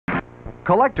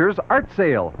Collector's Art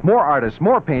Sale. More artists,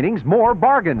 more paintings, more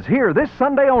bargains. Here this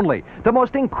Sunday only. The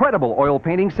most incredible oil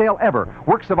painting sale ever.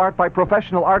 Works of art by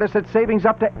professional artists at savings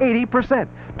up to 80%.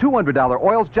 $200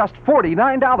 oils just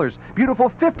 $49. Beautiful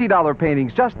 $50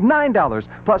 paintings just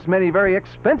 $9. Plus many very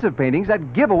expensive paintings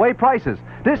at giveaway prices.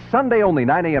 This Sunday only,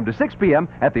 9 a.m. to 6 p.m.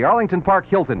 at the Arlington Park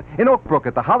Hilton, in Oak Brook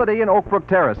at the Holiday Inn Oak Brook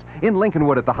Terrace, in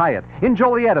Lincolnwood at the Hyatt, in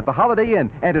Joliet at the Holiday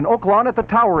Inn, and in Oak Lawn at the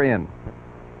Tower Inn.